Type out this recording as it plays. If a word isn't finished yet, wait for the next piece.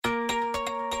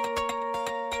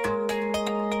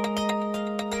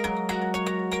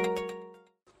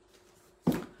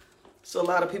So a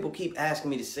lot of people keep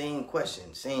asking me the same question.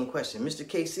 Mr.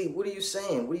 KC, what are you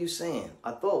saying? What are you saying?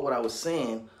 I thought what I was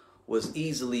saying was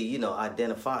easily,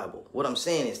 identifiable. What I'm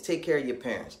saying is take care of your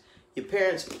parents. Your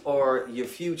parents are your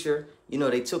future.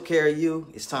 They took care of you.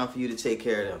 It's time for you to take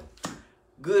care of them.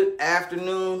 Good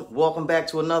afternoon. Welcome back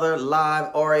to another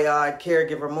live RAI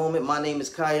Caregiver Moment. My name is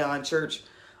Kion Church.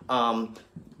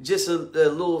 Just a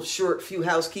little short few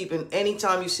housekeeping.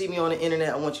 Anytime you see me on the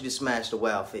internet, I want you to smash the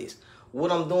wow face. What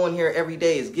I'm doing here every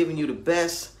day is giving you the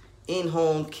best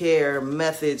in-home care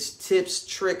methods, tips,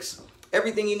 tricks,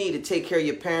 everything you need to take care of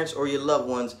your parents or your loved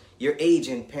ones, your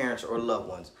aging parents or loved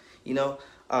ones.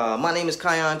 My name is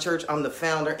Kion Church. I'm the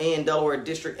founder and Delaware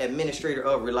District Administrator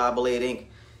of Reliable Aid Inc.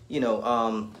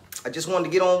 I just wanted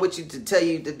to get on with you to tell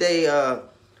you today,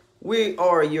 we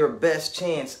are your best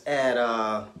chance at,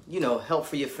 help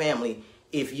for your family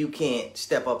if you can't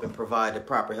step up and provide the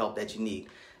proper help that you need.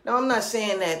 Now, I'm not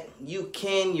saying that you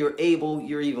can, you're able,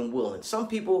 you're even willing. Some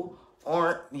people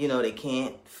aren't,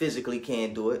 they physically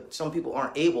can't do it. Some people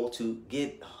aren't able to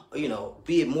get,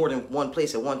 be in more than one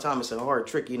place at one time. It's a hard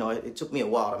trick. It took me a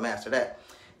while to master that.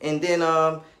 And then,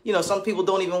 some people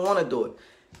don't even want to do it.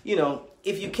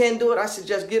 If you can do it, I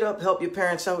suggest get up, help your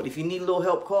parents out. If you need a little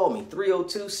help, call me,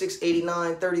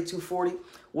 302-689-3240.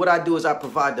 What I do is I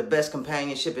provide the best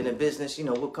companionship in the business.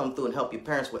 We'll come through and help your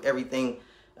parents with everything,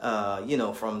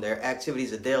 from their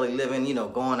activities of daily living,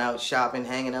 going out, shopping,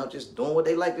 hanging out, just doing what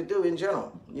they like to do in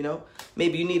general.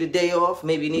 Maybe you need a day off.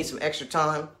 Maybe you need some extra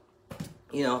time.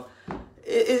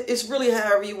 It's really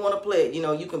however you want to play it.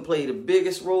 You can play the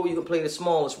biggest role, you can play the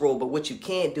smallest role, but what you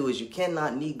can't do is you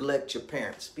cannot neglect your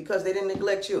parents because they didn't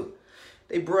neglect you.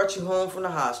 They brought you home from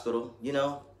the hospital,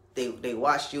 they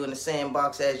watched you in the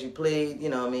sandbox as you played,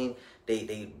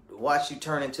 they watched you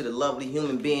turn into the lovely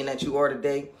human being that you are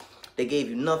today. They gave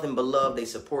you nothing but love. They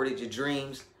supported your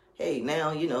dreams. Hey,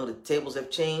 now, the tables have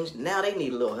changed. Now they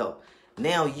need a little help.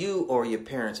 Now you are your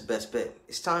parents' best bet.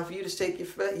 It's time for you to take your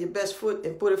best foot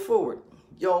and put it forward.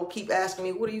 Y'all keep asking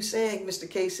me, what are you saying, Mr.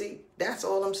 KC? That's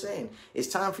all I'm saying. It's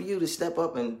time for you to step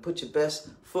up and put your best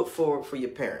foot forward for your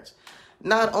parents.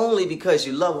 Not only because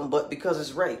you love them, but because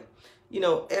it's right.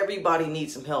 Everybody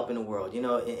needs some help in the world,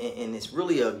 and it's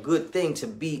really a good thing to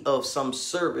be of some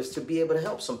service, to be able to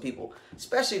help some people,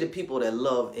 especially the people that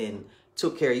love and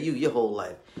took care of you your whole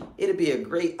life. It'd be a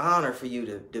great honor for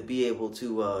you to be able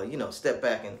to, step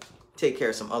back and take care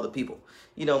of some other people.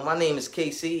 My name is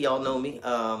KC. Y'all know me.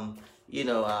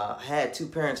 I had two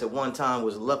parents at one time,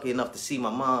 was lucky enough to see my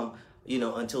mom,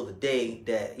 until the day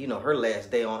that, her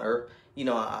last day on earth.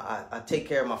 I take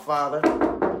care of my father.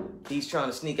 He's trying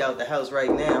to sneak out the house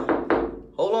right now.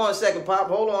 Hold on a second, Pop.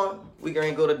 Hold on. We're going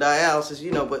to go to dialysis,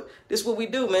 but this is what we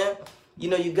do, man.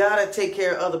 You got to take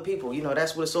care of other people.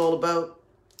 That's what it's all about.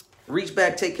 Reach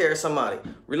back, take care of somebody.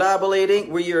 Reliable Aid Inc.,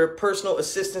 we're your personal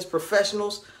assistance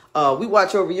professionals. We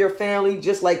watch over your family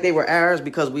just like they were ours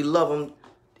because we love them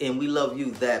and we love you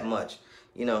that much.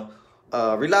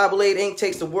 Reliable Aid Inc.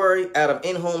 takes the worry out of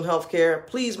in-home health care.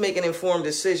 Please make an informed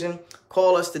decision.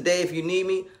 Call us today if you need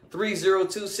me.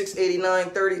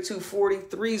 302-689-3240,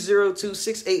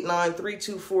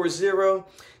 302-689-3240.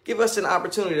 Give us an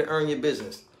opportunity to earn your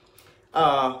business.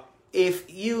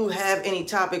 If you have any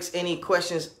topics, any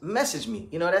questions, message me.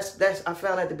 I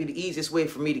found that to be the easiest way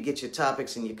for me to get your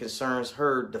topics and your concerns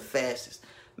heard the fastest.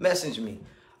 Message me.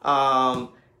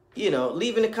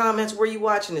 Leave in the comments where you're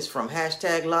watching this from.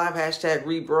 Hashtag live, hashtag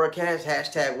rebroadcast,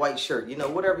 hashtag white shirt.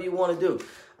 Whatever you want to do.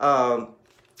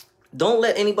 Don't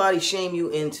let anybody shame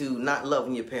you into not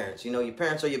loving your parents. Your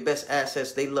parents are your best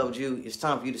assets. They loved you. It's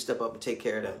time for you to step up and take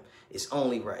care of them. It's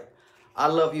only right. I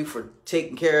love you for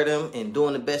taking care of them and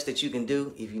doing the best that you can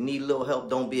do. If you need a little help,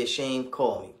 don't be ashamed.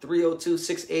 Call me.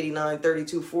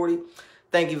 302-689-3240.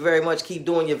 Thank you very much. Keep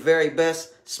doing your very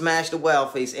best. Smash the wow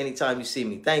face anytime you see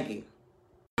me. Thank you.